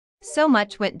So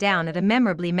much went down at a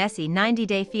memorably messy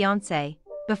 90-day Fiance,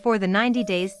 before the 90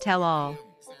 days tell-all.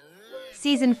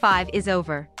 Season 5 is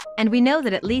over, and we know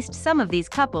that at least some of these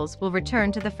couples will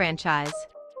return to the franchise.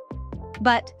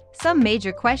 But some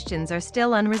major questions are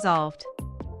still unresolved.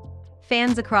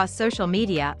 Fans across social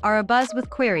media are abuzz with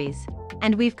queries,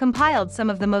 and we've compiled some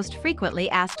of the most frequently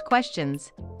asked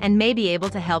questions, and may be able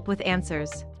to help with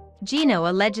answers. Gino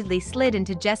allegedly slid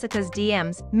into Jessica's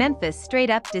DMs, Memphis straight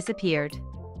up disappeared.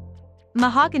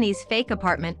 Mahogany's fake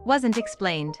apartment wasn't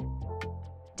explained.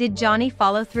 Did Johnny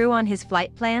follow through on his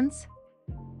flight plans?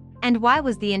 And why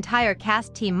was the entire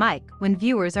cast Team Mike when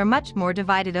viewers are much more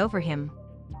divided over him?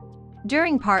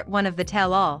 During part 1 of the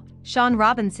tell-all, Sean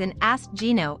Robinson asked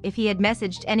Gino if he had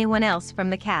messaged anyone else from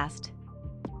the cast.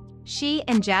 She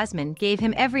and Jasmine gave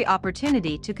him every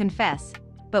opportunity to confess,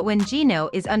 but when Gino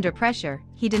is under pressure,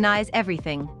 he denies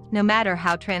everything, no matter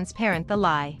how transparent the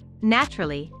lie.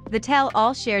 Naturally, the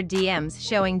tell-all shared DMs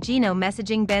showing Gino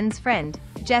messaging Ben's friend,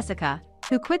 Jessica,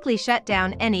 who quickly shut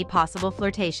down any possible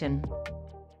flirtation.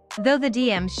 Though the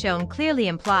DMs shown clearly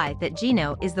imply that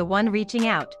Gino is the one reaching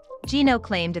out, Gino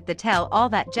claimed at the tell-all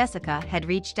that Jessica had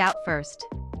reached out first.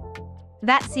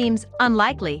 That seems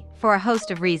unlikely for a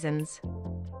host of reasons.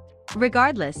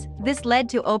 Regardless, this led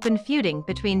to open feuding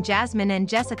between Jasmine and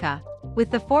Jessica,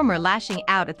 with the former lashing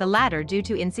out at the latter due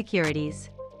to insecurities.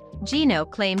 Gino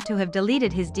claimed to have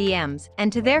deleted his DMs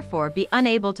and to therefore be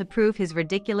unable to prove his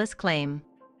ridiculous claim.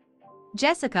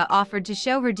 Jessica offered to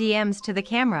show her DMs to the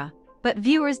camera, but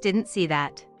viewers didn't see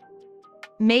that.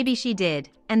 Maybe she did,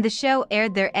 and the show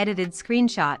aired their edited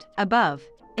screenshot, above,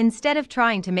 instead of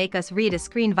trying to make us read a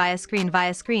screen via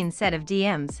screen set of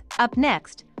DMs. Up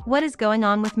next, what is going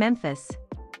on with Memphis?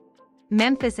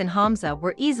 Memphis and Hamza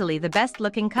were easily the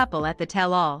best-looking couple at the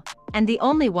tell-all, and the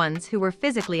only ones who were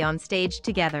physically on stage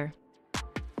together.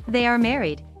 They are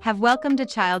married, have welcomed a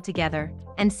child together,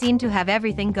 and seem to have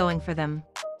everything going for them.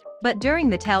 But during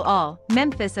the tell-all,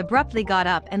 Memphis abruptly got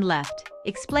up and left,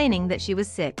 explaining that she was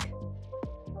sick.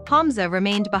 Hamza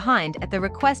remained behind at the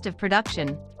request of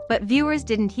production, but viewers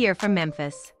didn't hear from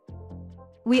Memphis.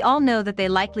 We all know that they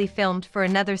likely filmed for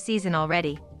another season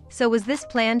already, so was this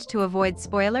planned to avoid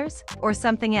spoilers, or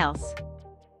something else?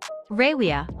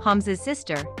 Raywiya, Hamza's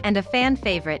sister, and a fan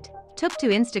favorite, took to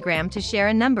Instagram to share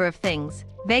a number of things,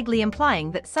 vaguely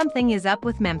implying that something is up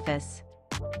with Memphis.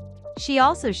 She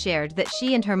also shared that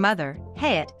she and her mother,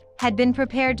 Hayat, had been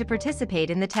prepared to participate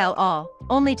in the tell-all,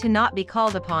 only to not be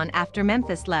called upon after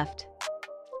Memphis left.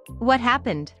 What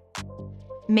happened?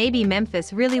 Maybe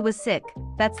Memphis really was sick,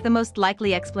 that's the most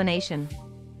likely explanation.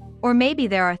 Or maybe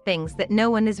there are things that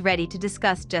no one is ready to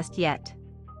discuss just yet.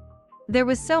 There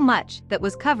was so much that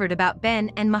was covered about Ben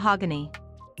and Mahogany.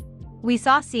 We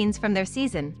saw scenes from their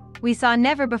season, we saw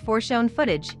never-before-shown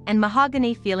footage, and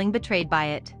Mahogany feeling betrayed by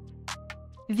it.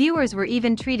 Viewers were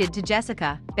even treated to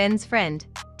Jessica, Ben's friend,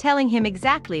 telling him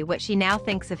exactly what she now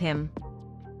thinks of him.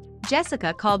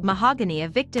 Jessica called Mahogany a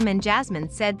victim and Jasmine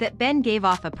said that Ben gave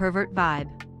off a pervert vibe.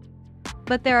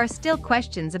 But there are still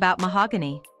questions about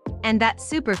Mahogany and that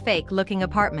super fake-looking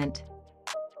apartment.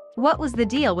 What was the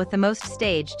deal with the most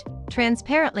staged,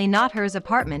 transparently not hers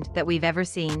apartment that we've ever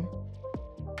seen?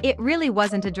 It really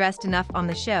wasn't addressed enough on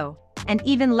the show, and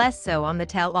even less so on the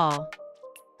tell-all.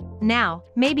 Now,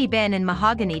 maybe Ben and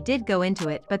Mahogany did go into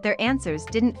it but their answers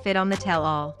didn't fit on the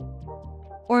tell-all.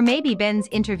 Or maybe Ben's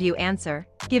interview answer,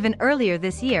 given earlier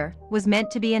this year, was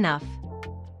meant to be enough.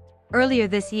 Earlier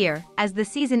this year, as the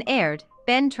season aired,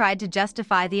 Ben tried to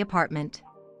justify the apartment.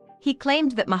 He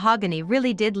claimed that Mahogany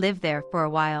really did live there for a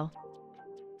while.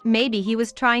 Maybe he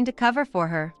was trying to cover for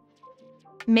her.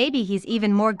 Maybe he's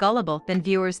even more gullible than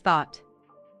viewers thought.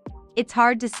 It's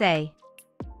hard to say.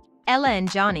 Ella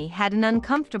and Johnny had an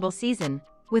uncomfortable season,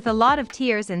 with a lot of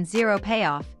tears and zero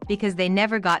payoff because they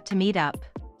never got to meet up.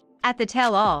 At the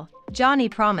tell-all, Johnny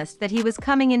promised that he was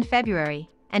coming in February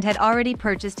and had already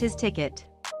purchased his ticket.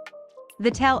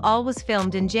 The tell-all was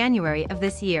filmed in January of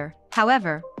this year,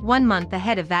 however, 1 month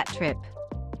ahead of that trip.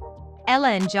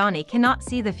 Ella and Johnny cannot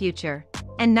see the future,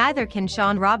 and neither can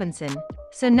Sean Robinson,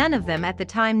 so none of them at the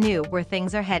time knew where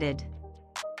things are headed.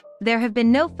 There have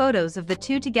been no photos of the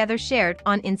two together shared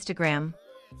on Instagram.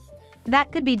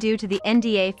 That could be due to the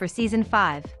NDA for Season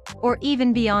 5, or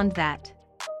even beyond that.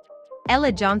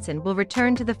 Ella Johnson will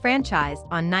return to the franchise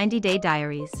on 90 Day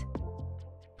Diaries.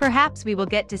 Perhaps we will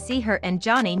get to see her and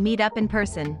Johnny meet up in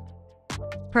person.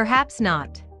 Perhaps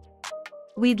not.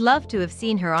 We'd love to have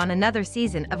seen her on another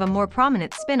season of a more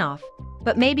prominent spin-off,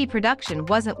 but maybe production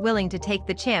wasn't willing to take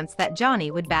the chance that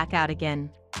Johnny would back out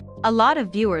again. A lot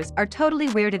of viewers are totally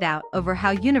weirded out over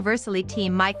how universally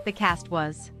Team Mike the cast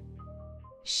was.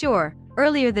 Sure,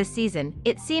 Earlier this season,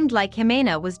 it seemed like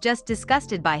Jimena was just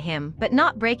disgusted by him but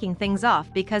not breaking things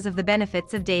off because of the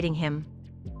benefits of dating him.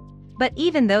 But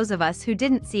even those of us who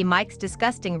didn't see Mike's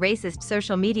disgusting racist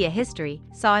social media history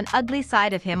saw an ugly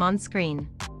side of him on screen.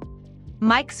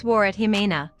 Mike swore at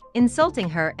Jimena, insulting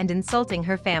her and insulting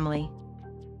her family.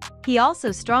 He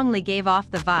also strongly gave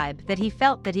off the vibe that he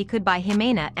felt that he could buy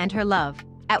Jimena and her love,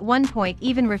 at one point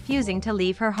even refusing to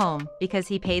leave her home because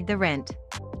he paid the rent.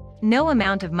 No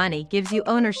amount of money gives you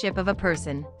ownership of a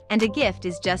person, and a gift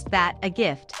is just that, a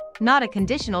gift, not a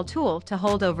conditional tool to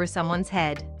hold over someone's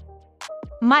head.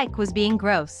 Mike was being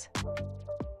gross.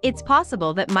 It's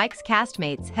possible that Mike's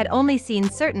castmates had only seen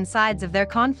certain sides of their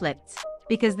conflicts,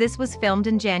 because this was filmed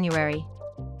in January.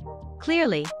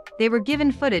 Clearly, they were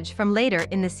given footage from later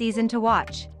in the season to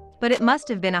watch, but it must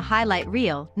have been a highlight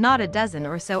reel, not a dozen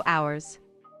or so hours.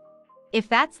 If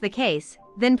that's the case,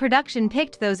 then production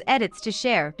picked those edits to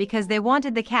share because they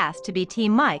wanted the cast to be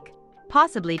Team Mike,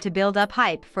 possibly to build up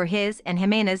hype for his and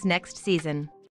Jimena's next season.